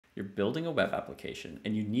You're building a web application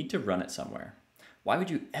and you need to run it somewhere. Why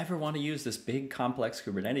would you ever want to use this big complex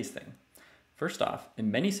Kubernetes thing? First off,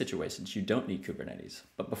 in many situations you don't need Kubernetes,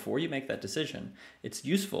 but before you make that decision, it's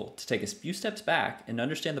useful to take a few steps back and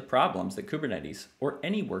understand the problems that Kubernetes, or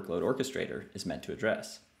any workload orchestrator, is meant to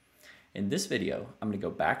address. In this video, I'm going to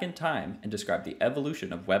go back in time and describe the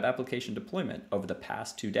evolution of web application deployment over the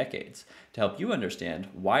past 2 decades to help you understand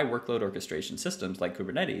why workload orchestration systems like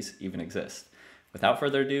Kubernetes even exist. Without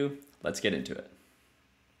further ado, let's get into it.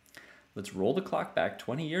 Let's roll the clock back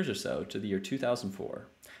 20 years or so to the year 2004.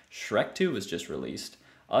 Shrek 2 was just released,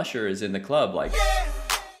 Usher is in the club like,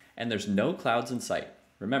 and there's no clouds in sight.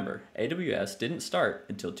 Remember, AWS didn't start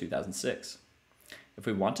until 2006. If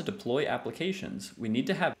we want to deploy applications, we need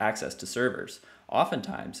to have access to servers,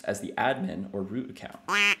 oftentimes as the admin or root account.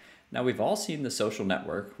 Now we've all seen the social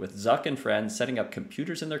network with Zuck and friends setting up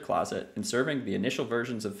computers in their closet and serving the initial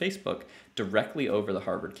versions of Facebook directly over the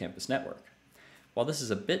Harvard campus network. While this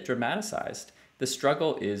is a bit dramatized, the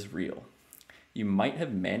struggle is real. You might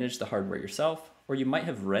have managed the hardware yourself, or you might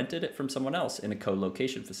have rented it from someone else in a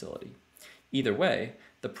co-location facility. Either way,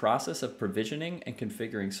 the process of provisioning and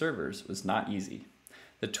configuring servers was not easy.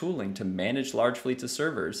 The tooling to manage large fleets of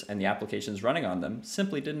servers and the applications running on them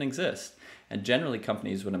simply didn't exist, and generally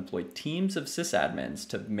companies would employ teams of sysadmins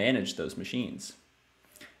to manage those machines.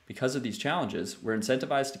 Because of these challenges, we're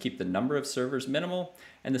incentivized to keep the number of servers minimal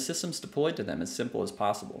and the systems deployed to them as simple as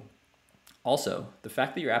possible. Also, the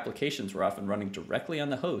fact that your applications were often running directly on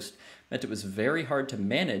the host meant it was very hard to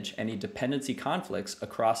manage any dependency conflicts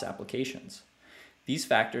across applications. These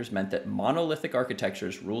factors meant that monolithic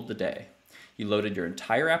architectures ruled the day. You loaded your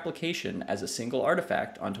entire application as a single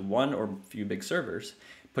artifact onto one or few big servers,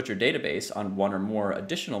 put your database on one or more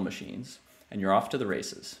additional machines, and you're off to the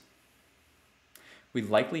races. We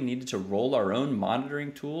likely needed to roll our own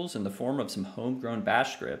monitoring tools in the form of some homegrown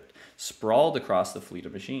bash script sprawled across the fleet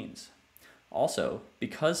of machines. Also,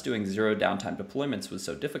 because doing zero downtime deployments was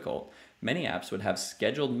so difficult, many apps would have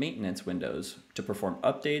scheduled maintenance windows to perform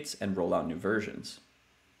updates and roll out new versions.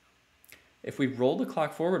 If we roll the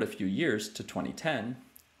clock forward a few years to 2010,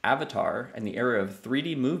 Avatar and the era of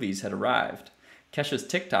 3D movies had arrived, Kesha's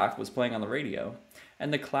TikTok was playing on the radio,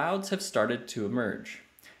 and the clouds have started to emerge,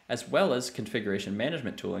 as well as configuration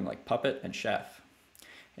management tooling like Puppet and Chef.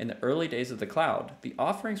 In the early days of the cloud, the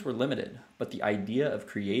offerings were limited, but the idea of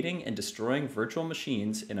creating and destroying virtual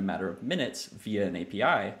machines in a matter of minutes via an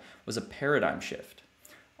API was a paradigm shift.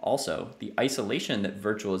 Also, the isolation that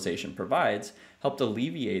virtualization provides helped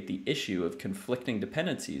alleviate the issue of conflicting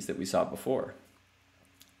dependencies that we saw before.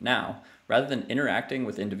 Now, rather than interacting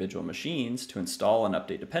with individual machines to install and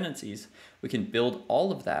update dependencies, we can build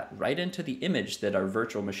all of that right into the image that our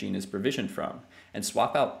virtual machine is provisioned from, and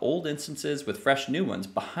swap out old instances with fresh new ones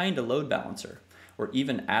behind a load balancer, or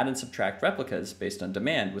even add and subtract replicas based on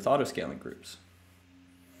demand with autoscaling groups.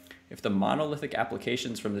 If the monolithic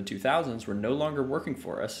applications from the 2000s were no longer working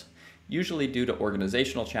for us, usually due to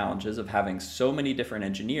organizational challenges of having so many different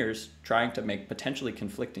engineers trying to make potentially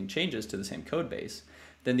conflicting changes to the same code base,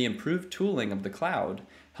 then the improved tooling of the cloud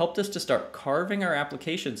helped us to start carving our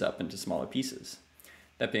applications up into smaller pieces.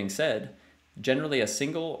 That being said, generally a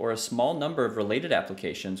single or a small number of related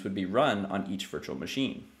applications would be run on each virtual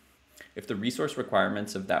machine. If the resource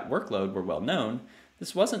requirements of that workload were well known,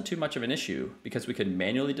 this wasn't too much of an issue because we could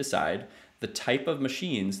manually decide the type of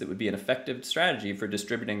machines that would be an effective strategy for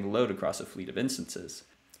distributing the load across a fleet of instances.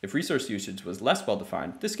 If resource usage was less well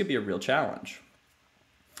defined, this could be a real challenge.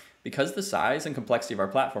 Because the size and complexity of our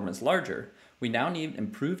platform is larger, we now need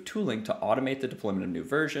improved tooling to automate the deployment of new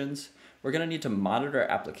versions. We're going to need to monitor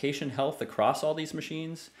application health across all these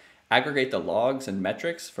machines, aggregate the logs and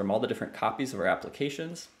metrics from all the different copies of our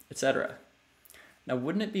applications, etc. Now,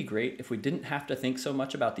 wouldn't it be great if we didn't have to think so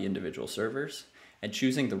much about the individual servers and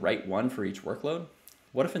choosing the right one for each workload?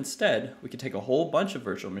 What if instead we could take a whole bunch of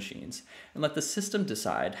virtual machines and let the system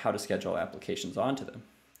decide how to schedule applications onto them?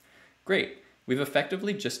 Great. We've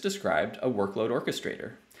effectively just described a workload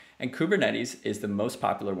orchestrator, and Kubernetes is the most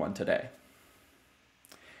popular one today.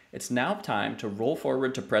 It's now time to roll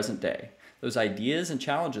forward to present day. Those ideas and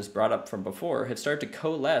challenges brought up from before have started to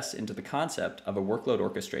coalesce into the concept of a workload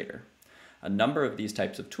orchestrator. A number of these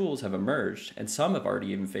types of tools have emerged, and some have already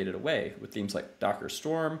even faded away, with themes like Docker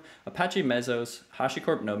Storm, Apache Mesos,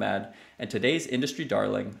 HashiCorp Nomad, and today's industry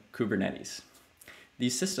darling, Kubernetes.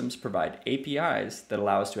 These systems provide APIs that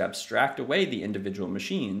allow us to abstract away the individual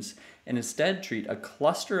machines and instead treat a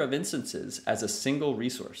cluster of instances as a single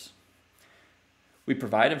resource. We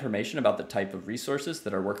provide information about the type of resources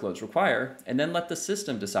that our workloads require, and then let the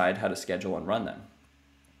system decide how to schedule and run them.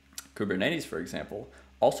 Kubernetes, for example,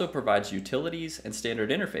 also provides utilities and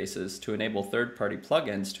standard interfaces to enable third-party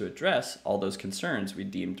plugins to address all those concerns we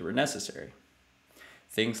deemed were necessary.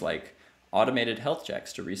 Things like automated health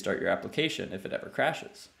checks to restart your application if it ever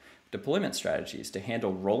crashes, deployment strategies to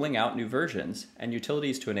handle rolling out new versions, and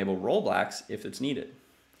utilities to enable rollbacks if it's needed.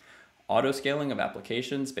 Auto-scaling of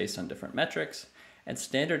applications based on different metrics, and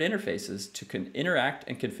standard interfaces to interact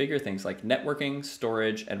and configure things like networking,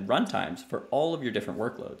 storage, and runtimes for all of your different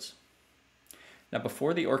workloads. Now,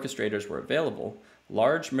 before the orchestrators were available,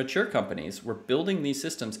 large, mature companies were building these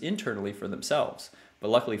systems internally for themselves. But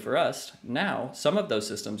luckily for us, now some of those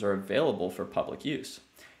systems are available for public use.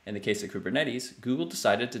 In the case of Kubernetes, Google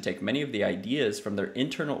decided to take many of the ideas from their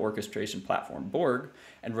internal orchestration platform, Borg,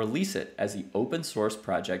 and release it as the open source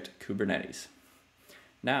project Kubernetes.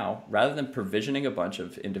 Now, rather than provisioning a bunch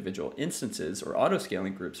of individual instances or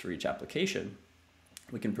auto-scaling groups for each application,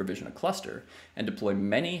 we can provision a cluster and deploy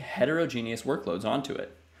many heterogeneous workloads onto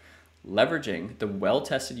it, leveraging the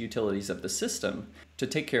well-tested utilities of the system to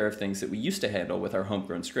take care of things that we used to handle with our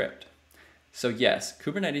homegrown script. So yes,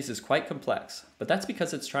 Kubernetes is quite complex, but that's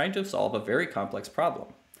because it's trying to solve a very complex problem.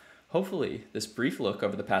 Hopefully, this brief look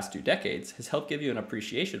over the past 2 decades has helped give you an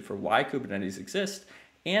appreciation for why Kubernetes exists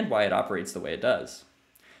and why it operates the way it does.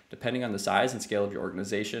 Depending on the size and scale of your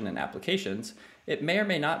organization and applications, it may or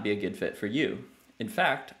may not be a good fit for you. In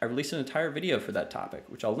fact, I released an entire video for that topic,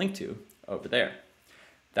 which I'll link to over there.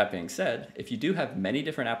 That being said, if you do have many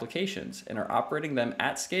different applications and are operating them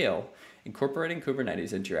at scale, incorporating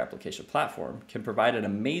Kubernetes into your application platform can provide an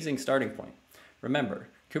amazing starting point. Remember,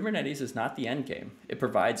 Kubernetes is not the end game. It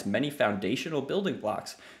provides many foundational building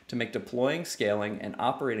blocks to make deploying, scaling, and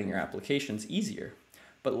operating your applications easier.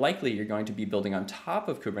 But likely you're going to be building on top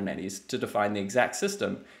of Kubernetes to define the exact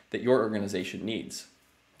system that your organization needs.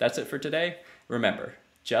 That's it for today. Remember,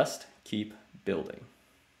 just keep building.